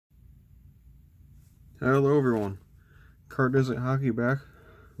Hello everyone, Card Isn't Hockey back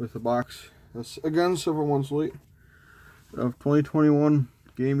with a box that's again several months late of 2021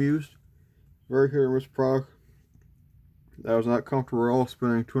 game used. Very hit or miss product. I was not comfortable at all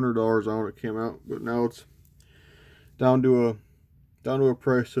spending $200 on when it came out, but now it's down to a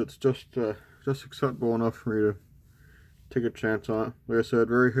price that's just acceptable enough for me to take a chance on it. Like I said,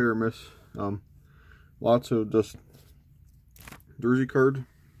 very hit or miss. Lots of just jersey cards,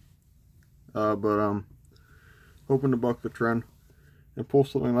 but hoping to buck the trend and pull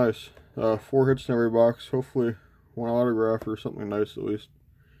something nice. 4 hits in every box, hopefully one autograph or something nice at least,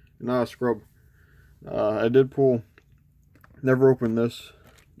 and not a scrub. I did pull, never opened this,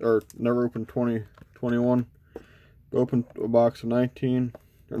 or never opened 2021, but opened a box of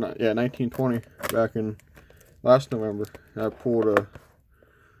 1920 back in last November. And I pulled a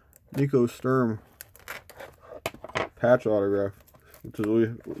Nico Sturm patch autograph, which is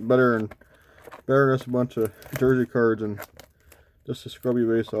really better than just a bunch of jersey cards and just a scrubby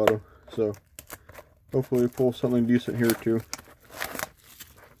base auto. So hopefully pull something decent here too.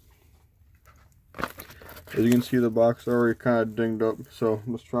 As you can see, the box is already kind of dinged up, so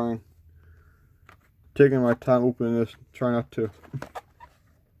I'm just taking my time opening this, try not to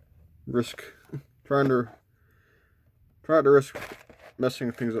risk risk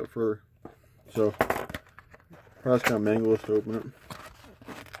messing things up further. So probably just gonna mangle this to open it.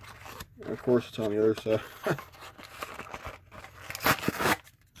 And of course, it's on the other side.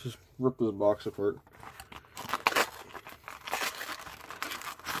 Just rip this box apart.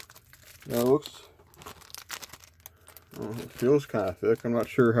 Now it feels kind of thick. I'm not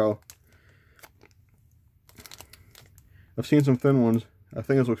sure how. I've seen some thin ones. I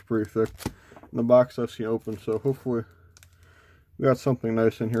think this looks pretty thick in the box I've seen open. So hopefully we got something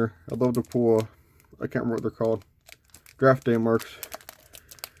nice in here. I'd love to pull I can't remember what they're called, draft day marks.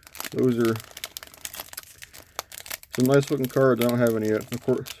 Those are some nice looking cards. I don't have any yet. Of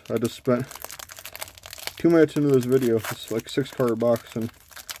course, I just spent 2 minutes into this video. It's like 6 card box, and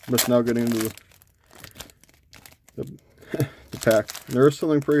I'm just now getting into the pack. There is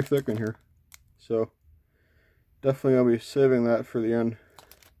something pretty thick in here, so definitely I'll be saving that for the end.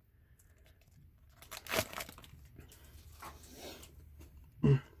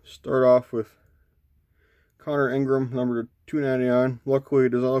 Start off with Connor Ingram, number 299. Luckily, it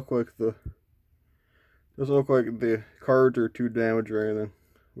doesn't look like the cards are too damaged or anything,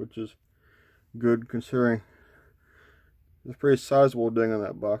 which is good considering there's a pretty sizable ding on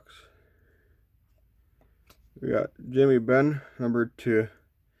that box. We got Jamie Benn, numbered to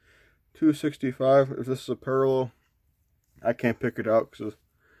 265. If this is a parallel, I can't pick it out because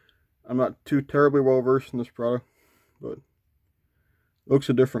I'm not too terribly well versed in this product, but it looks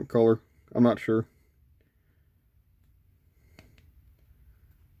a different color. I'm not sure.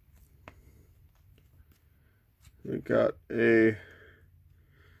 We got a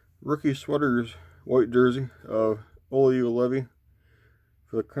Rookie Sweaters white jersey of Olli Juolevi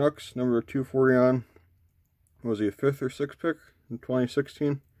for the Canucks, number 249. Was he a 5th or 6th pick in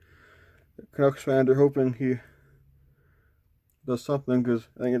 2016? The Canucks fans are hoping he does something, because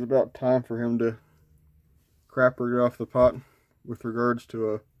I think it's about time for him to crap or get off the pot with regards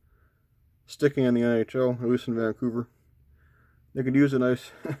to sticking in the NHL, at least in Vancouver. They could use a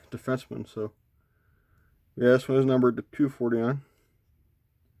nice defenseman, so yeah, this one is numbered to 249.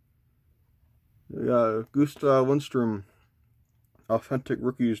 We got Gustav Lindstrom Authentic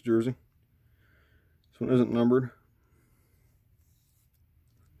Rookies jersey. This one isn't numbered.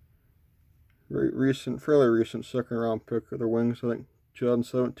 Very recent, fairly recent 2nd round pick of the Wings, I think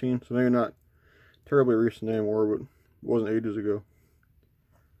 2017. So maybe not terribly recent anymore, but it wasn't ages ago.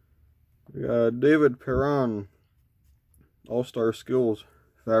 We got David Perron All-Star Skills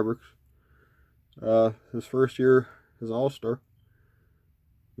Fabrics. His first year as an All-Star.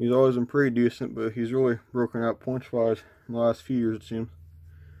 He's always been pretty decent, but he's really broken out points-wise in the last few years, it seems,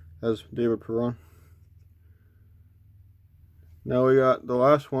 as David Perron. Now we got the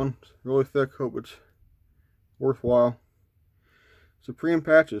last one. It's really thick. Hope it's worthwhile. Supreme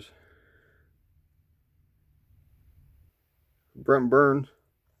Patches. Brent Burns.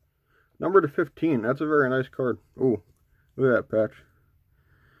 Number to 15. That's a very nice card. Ooh, look at that patch.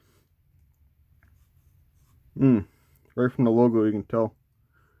 Right from the logo you can tell.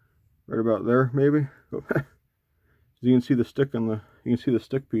 Right about there, maybe. You can see the stick on the. You can see the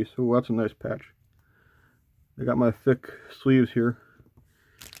stick piece. Oh, that's a nice patch. I got my thick sleeves here.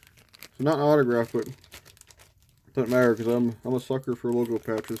 So not an autograph, but it doesn't matter because I'm a sucker for logo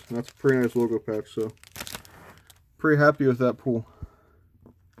patches, and that's a pretty nice logo patch. So pretty happy with that pull.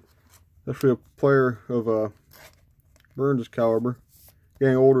 Especially a player of Burns' caliber.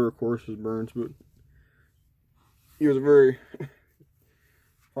 Getting older, of course, is Burns, but he was a very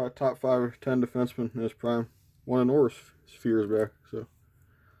probably top 5 or 10 defenseman in his prime. Won an Norris a few years back.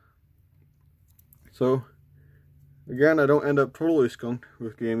 So again, I don't end up totally skunked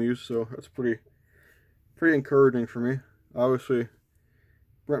with game use, so that's pretty encouraging for me. Obviously,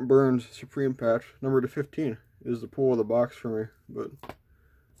 Brent Burns Supreme patch number /15 is the pull of the box for me, but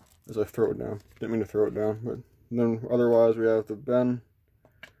as I throw it down, didn't mean to throw it down, but then otherwise we have the Ben,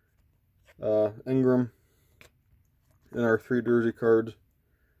 Ingram, and our 3 jersey cards.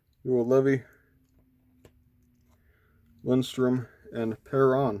 Will Levy, Lindstrom, and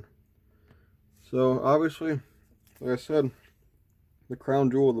Perron. So obviously, like I said, the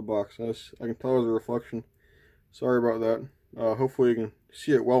crown jewel of the box. I can tell as a reflection. Sorry about that. Hopefully you can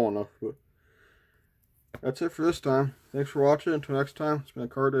see it well enough. But that's it for this time. Thanks for watching. Until next time, it's been a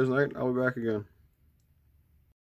Card Days Night. I'll be back again.